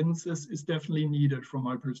this guidance is definitely needed from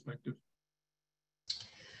my perspective.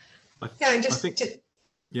 Yeah,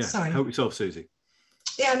 sorry. Help yourself, Susie.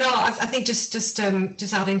 Yeah, no, I think just adding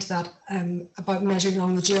to that about measuring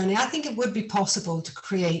on the journey, I think it would be possible to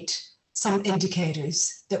create some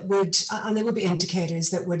indicators that would, and there would be indicators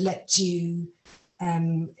that would let you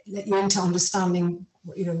into understanding,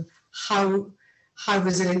 you know, how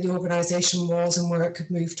resilient the organization was and where it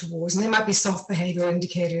could move towards. And there might be soft behavior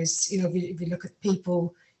indicators. You know, if you look at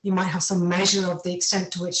people, you might have some measure of the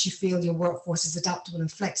extent to which you feel your workforce is adaptable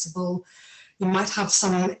and flexible. You might have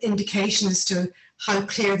some indication as to how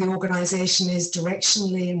clear the organization is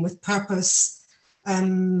directionally and with purpose.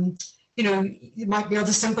 You know, there might be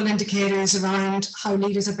other simple indicators around how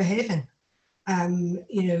leaders are behaving. You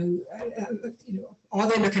know, are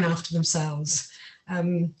they looking after themselves?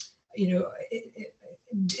 You know,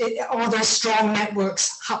 are there strong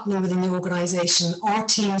networks happening within the organization? Are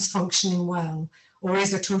teams functioning well? Or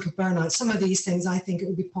is there total burnout? Some of these things, I think it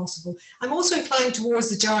would be possible. I'm also inclined towards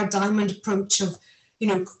the Jared Diamond approach of, you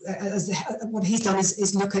know, what he's done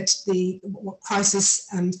is look at what crisis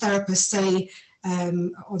therapists say,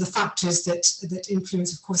 or the factors that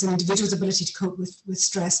influence, of course, an individual's ability to cope with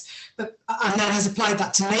stress, and then has applied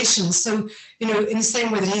that to nations. So, you know, in the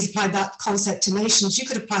same way that he's applied that concept to nations, you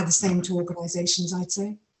could apply the same to organizations, I'd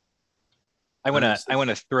say. I want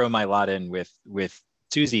to throw my lot in with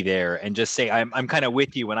Susie there and just say I'm kind of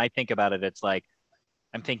with you when I think about it. It's like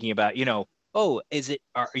I'm thinking about, you know, oh,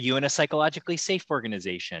 are you in a psychologically safe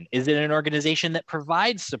organization? Is it an organization that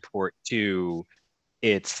provides support to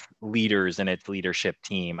its leaders and its leadership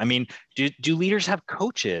team? I mean, do leaders have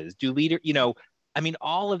coaches? I mean,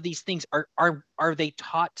 all of these things are they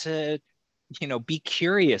taught to, be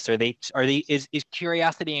curious? Is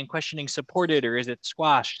curiosity and questioning supported, or is it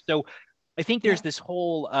squashed? So I think there's this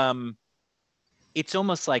whole it's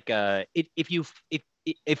almost like if you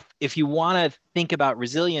want to think about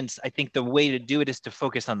resilience, I think the way to do it is to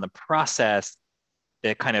focus on the process,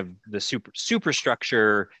 the kind of the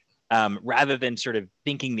superstructure, rather than sort of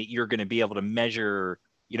thinking that you're going to be able to measure,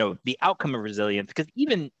 the outcome of resilience. Because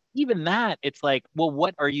even that, it's like, well,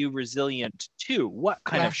 what are you resilient to? What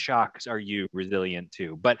kind of shocks are you resilient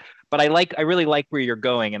to? But I really like where you're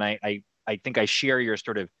going, and I think I share your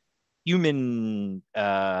sort of human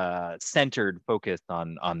centered focus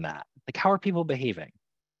on that. Like, how are people behaving?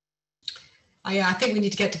 Yeah, I think we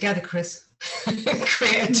need to get together, Chris.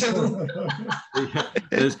 Create a tool.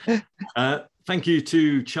 Thank you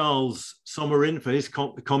to Charles Sommerin for his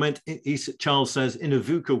comment. Charles says, in a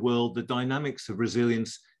VUCA world, the dynamics of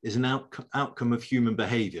resilience is an outcome of human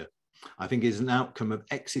behavior. I think it's an outcome of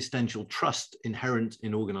existential trust inherent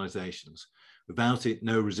in organizations. Without it,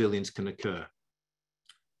 no resilience can occur.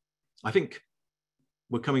 I think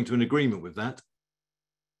we're coming to an agreement with that.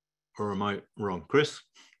 Or am I wrong? Chris?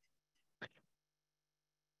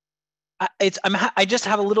 I just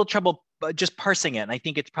have a little trouble just parsing it, and I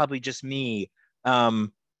think it's probably just me. I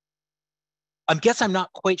guess I'm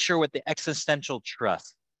not quite sure what the existential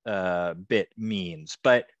trust bit means,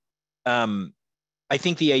 but I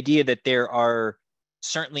think the idea that there are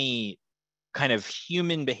certainly kind of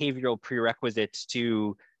human behavioral prerequisites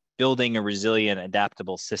to building a resilient,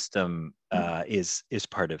 adaptable system is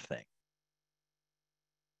part of things.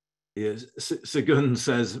 Yes, Segun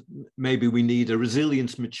says maybe we need a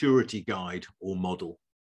resilience maturity guide or model,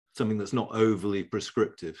 something that's not overly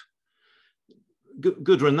prescriptive.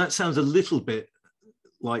 Gudrun, that sounds a little bit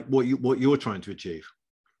like what you're trying to achieve.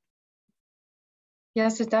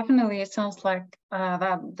 Yes, it sounds like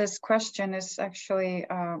that this question is actually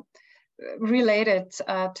related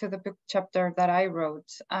to the book chapter that I wrote.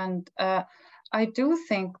 And I do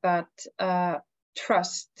think that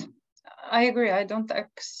trust, I agree, I don't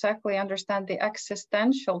exactly understand the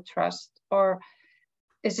existential trust, or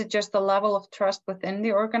is it just the level of trust within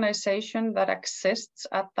the organization that exists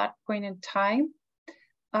at that point in time?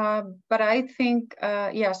 But I think,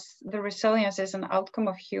 yes, the resilience is an outcome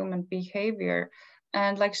of human behavior.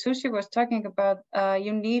 And like Susie was talking about,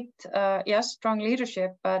 you need, yes, strong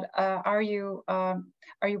leadership, but are you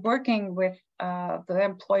working with the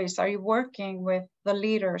employees? Are you working with the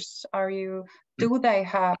leaders? Do they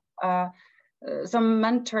have some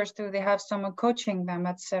mentors? Do they have someone coaching them,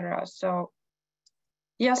 etc.? So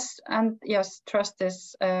yes, and yes, trust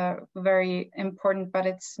is very important, but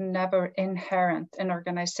it's never inherent in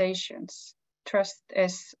organizations. Trust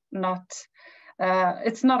is not,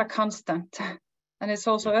 it's not a constant. And it's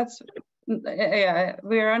also,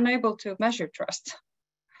 we are unable to measure trust.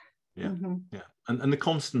 Yeah, yeah. And the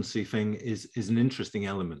constancy thing is an interesting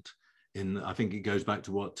element. I think it goes back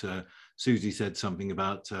to what Susie said, something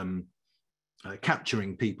about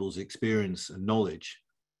capturing people's experience and knowledge,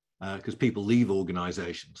 because people leave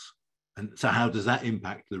organizations. And so how does that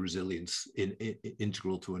impact the resilience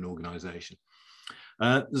integral to an organization?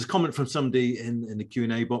 There's a comment from somebody in the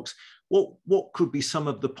Q&A box. What could be some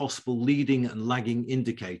of the possible leading and lagging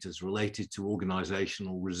indicators related to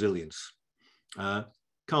organizational resilience?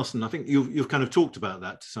 Carsten, I think you've kind of talked about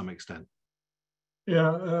that to some extent.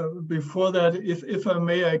 Yeah, before that, if I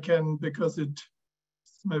may, I can, because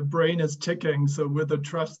my brain is ticking, so with the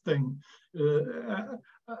trust thing,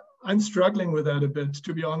 I'm struggling with that a bit,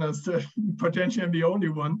 to be honest. Potentially I'm the only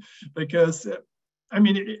one, because, I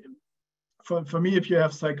mean, for me, if you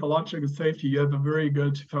have psychological safety, you have a very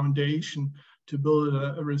good foundation to build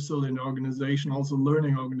a resilient organization, also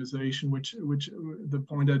learning organization, which the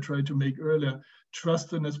point I tried to make earlier,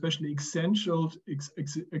 trust, and especially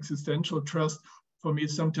existential trust, for me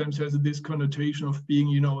sometimes has this connotation of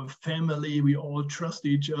being, a family. We all trust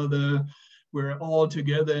each other. We're all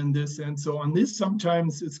together in this, and so on. This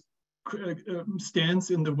sometimes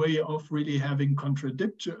stands in the way of really having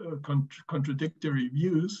contradictory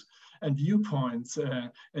views and viewpoints,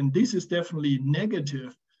 and this is definitely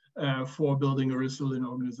negative for building a resilient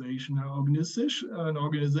organization. An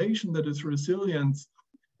organization that is resilient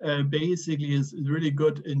basically is really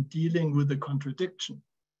good in dealing with the contradiction.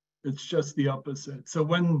 It's just the opposite. So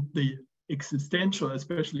when the existential,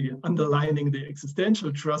 especially underlining the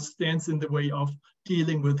existential trust, stands in the way of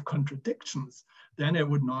dealing with contradictions, then I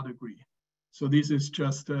would not agree. So this is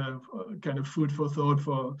just kind of food for thought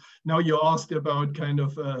for, now you asked about kind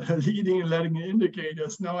of leading and lagging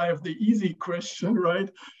indicators. Now I have the easy question,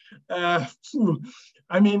 right?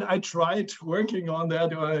 I mean, I tried working on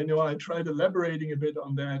that, or I tried elaborating a bit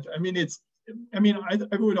on that. I mean,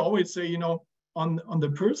 I would always say, on the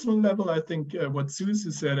personal level, I think what Susie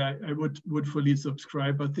said, I would fully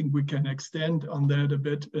subscribe. I think we can extend on that a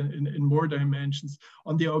bit in more dimensions.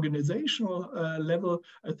 On the organizational level,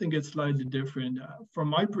 I think it's slightly different. From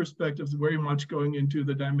my perspective, it's very much going into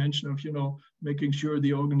the dimension of, making sure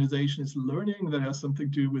the organization is learning. That has something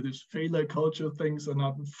to do with this failure culture things and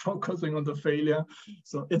not focusing on the failure.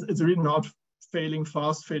 So it's really not failing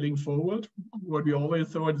fast, failing forward. What we always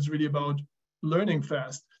thought is really about learning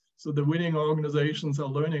fast. So the winning organizations are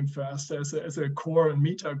learning fast as a core and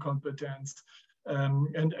meta competence,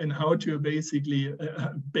 and how to basically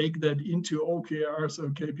bake that into OKRs or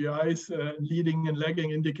KPIs, leading and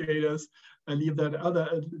lagging indicators. I leave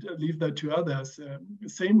that to others.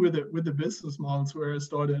 Same with the business models, where I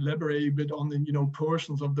started elaborating a bit on the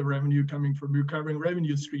portions of the revenue coming from recurring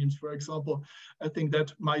revenue streams, for example. I think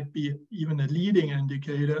that might be even a leading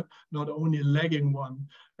indicator, not only a lagging one.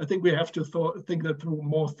 I think we have to think that through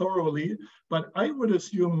more thoroughly, but I would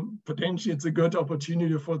assume potentially it's a good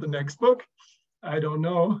opportunity for the next book. I don't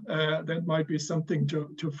know. That might be something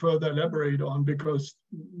to further elaborate on, because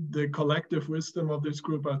the collective wisdom of this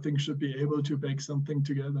group, I think, should be able to bake something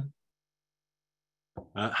together.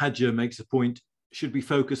 Hadja makes a point. Should we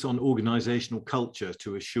focus on organizational culture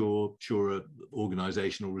to assure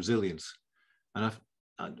organizational resilience? And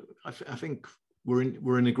I think we're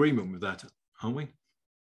in agreement with that, aren't we?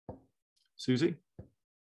 Susie?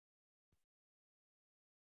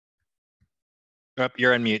 Oh,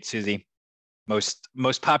 you're on mute, Susie.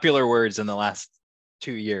 Most popular words in the last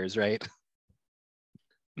 2 years, right?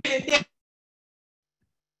 Yeah.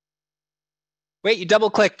 Wait, you double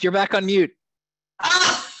clicked. You're back on mute.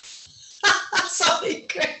 Sorry,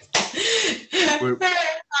 Chris.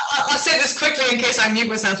 I'll say this quickly in case I mute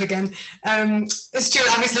myself again.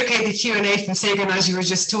 Stuart, I was looking at the Q&A from Sagan as you were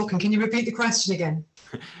just talking. Can you repeat the question again?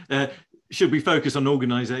 Should we focus on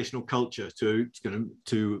organizational culture to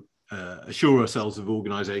assure ourselves of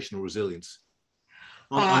organizational resilience?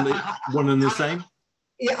 One and the same?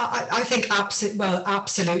 Yeah, I think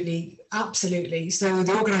absolutely. So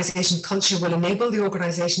the organization culture will enable the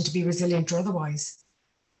organization to be resilient or otherwise.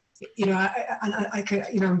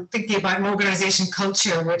 I'm thinking about an organization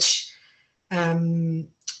culture which,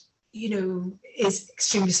 is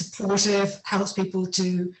extremely supportive, helps people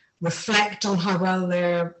to reflect on how well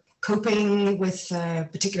they're coping with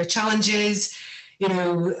particular challenges.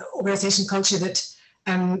 Organization culture that,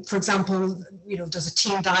 for example, does a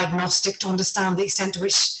team diagnostic to understand the extent to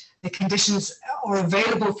which the conditions are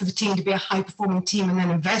available for the team to be a high-performing team, and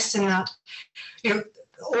then invest in that.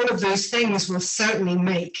 All of those things will certainly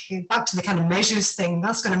make, back to the kind of measures thing,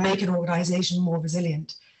 that's going to make an organization more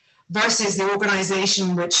resilient, versus the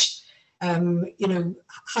organization which,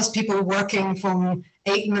 has people working from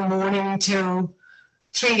 8 in the morning till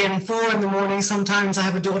 3 and 4 in the morning. Sometimes I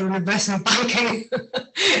have a daughter in investment banking,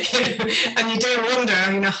 and you do wonder,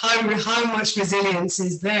 how much resilience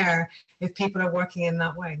is there if people are working in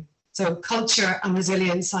that way. So culture and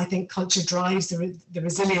resilience, I think culture drives the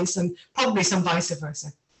resilience, and probably some vice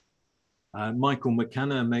versa. Michael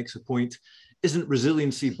McKenna makes a point. Isn't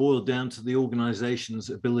resiliency boiled down to the organization's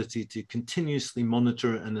ability to continuously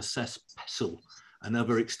monitor and assess PESL and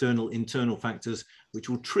other internal factors which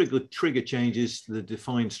will trigger changes to the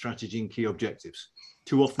defined strategy and key objectives?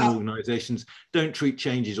 Too often organizations don't treat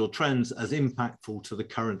changes or trends as impactful to the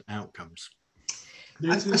current outcomes.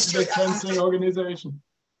 This is the canceling organization.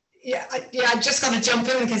 Yeah, I just got to jump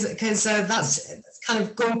in because that's kind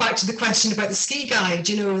of going back to the question about the ski guide.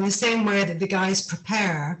 In the same way that the guys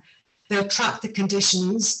prepare, they'll track the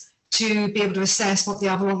conditions to be able to assess what the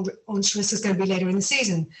avalanche risk is going to be later in the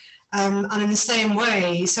season. And in the same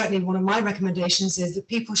way, certainly one of my recommendations is that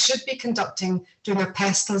people should be doing their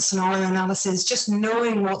PESL scenario analysis, just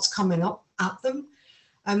knowing what's coming up at them.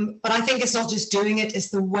 But I think it's not just doing it, it's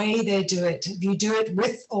the way they do it. If you do it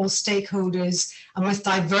with all stakeholders and with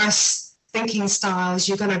diverse thinking styles,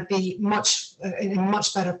 you're going to be in a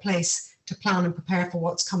much better place to plan and prepare for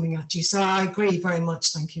what's coming at you. So I agree very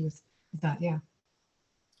much. Thank you with that. Yeah.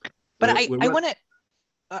 But I want to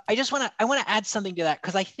add something to that,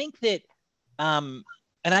 because I think that, and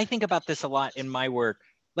I think about this a lot in my work,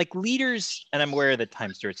 like leaders, and I'm aware of the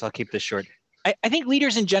time, Stuart, so I'll keep this short. I think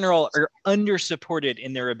leaders in general are under-supported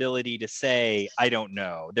in their ability to say, I don't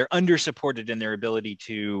know. They're under-supported in their ability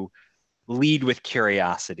to lead with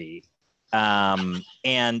curiosity. And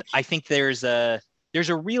I think there's a there's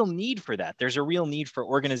a real need for that. There's a real need for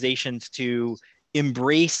organizations to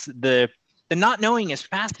embrace the not knowing is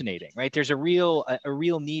fascinating, right? There's a real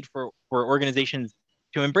need for organizations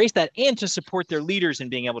to embrace that and to support their leaders in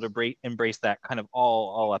being able to embrace that kind of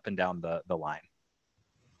all up and down the line.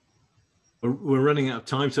 We're running out of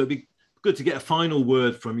time, so it'd be good to get a final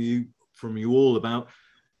word from you all about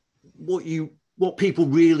what people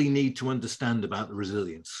really need to understand about the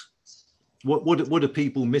resilience. What do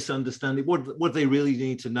people misunderstand? What do they really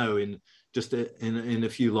need to know in just in a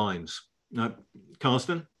few lines?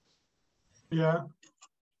 Carsten? Yeah,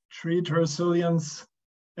 treat resilience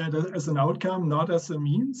as an outcome, not as a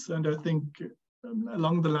means. And I think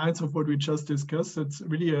along the lines of what we just discussed, it's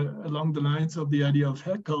really along the lines of the idea of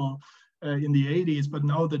Haeckel in the 80s, but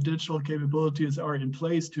now the digital capabilities are in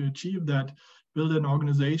place to achieve that, build an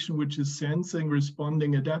organization which is sensing,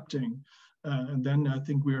 responding, adapting. And then I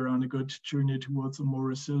think we're on a good journey towards a more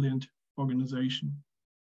resilient organization.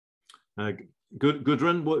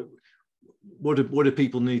 Gudrun, what do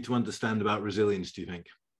people need to understand about resilience, do you think?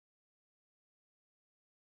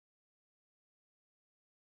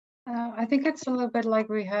 I think it's a little bit like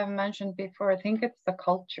we have mentioned before. I think it's the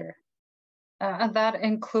culture, and that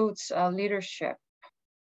includes leadership.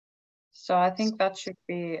 So I think that should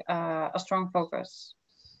be a strong focus.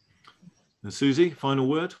 And Susie, final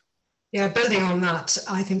word? Yeah, building on that,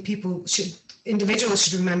 I think individuals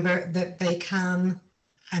should remember that they can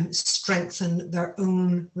strengthen their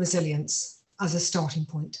own resilience as a starting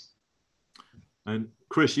point. And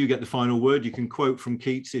Chris, you get the final word. You can quote from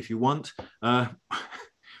Keats if you want.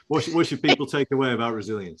 What should people take away about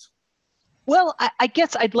resilience? Well, I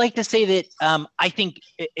guess I'd like to say that I think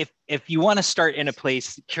if you want to start in a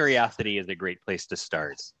place, curiosity is a great place to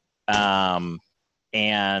start.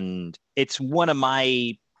 And it's one of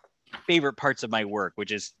my favorite parts of my work,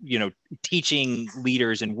 which is, teaching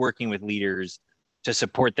leaders and working with leaders to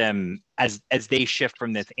support them as they shift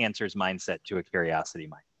from this answers mindset to a curiosity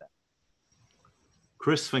mindset.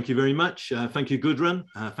 Chris, thank you very much. Thank you, Gudrun.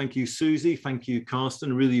 Thank you, Susie. Thank you,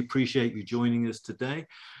 Carsten. Really appreciate you joining us today.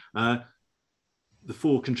 The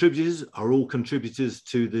four contributors are all contributors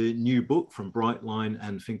to the new book from Brightline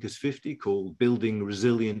and Thinkers50 called Building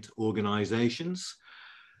Resilient Organizations.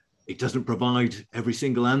 It doesn't provide every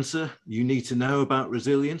single answer you need to know about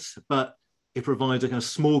resilience, but it provides a kind of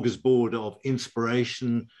smorgasbord of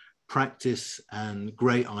inspiration, practice, and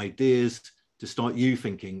great ideas to start you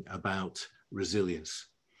thinking about resilience.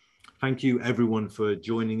 Thank you, everyone, for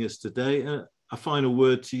joining us today. A final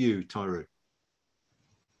word to you, Tyro.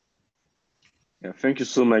 Yeah, thank you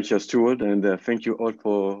so much, Stuart, and thank you all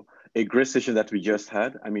for a great session that we just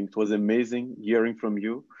had. I mean, it was amazing hearing from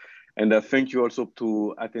you. And thank you also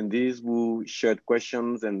to attendees who shared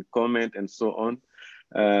questions and comment and so on.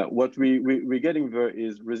 What we're getting there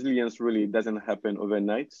is resilience really doesn't happen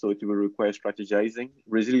overnight, so it will require strategizing.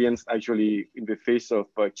 Resilience actually, in the face of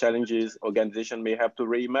challenges, organization may have to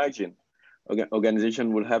reimagine.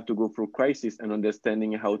 Organization will have to go through crisis and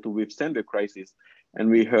understanding how to withstand the crisis. And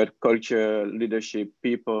we heard culture, leadership,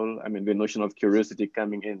 people, I mean, the notion of curiosity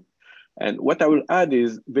coming in. And what I will add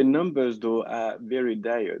is the numbers, though, are very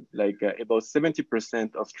dire. Like about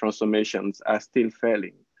 70% of transformations are still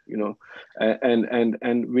failing,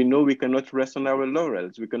 and we know we cannot rest on our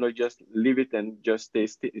laurels. We cannot just leave it and just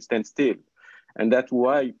stand still. And that's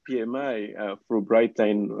why PMI through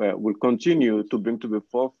Brightline will continue to bring to the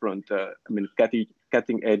forefront,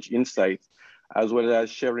 cutting edge insights, as well as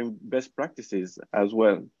sharing best practices as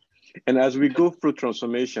well. And as we go through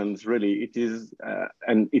transformations, really, it is,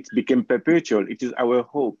 and it became perpetual, it is our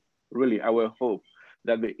hope, really our hope,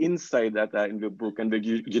 that the insight that are in the book and the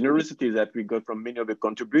generosity that we got from many of the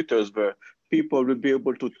contributors, where people will be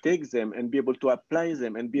able to take them and be able to apply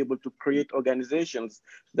them and be able to create organizations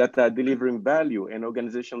that are delivering value and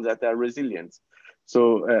organizations that are resilient.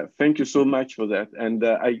 So thank you so much for that. And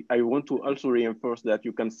I want to also reinforce that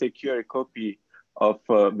you can secure a copy of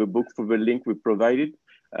the book through the link we provided.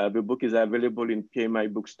 The book is available in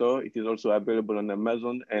PMI bookstore. It is also available on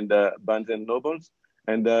Amazon and Barnes and Nobles.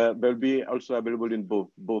 And they'll be also available in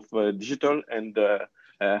both digital and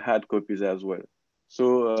hard copies as well.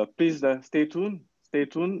 So please stay tuned,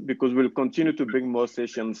 because we'll continue to bring more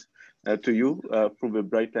sessions to you through the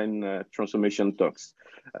Brightline Transformation Talks.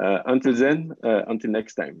 Until then, until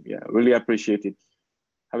next time, yeah, really appreciate it.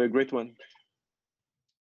 Have a great one.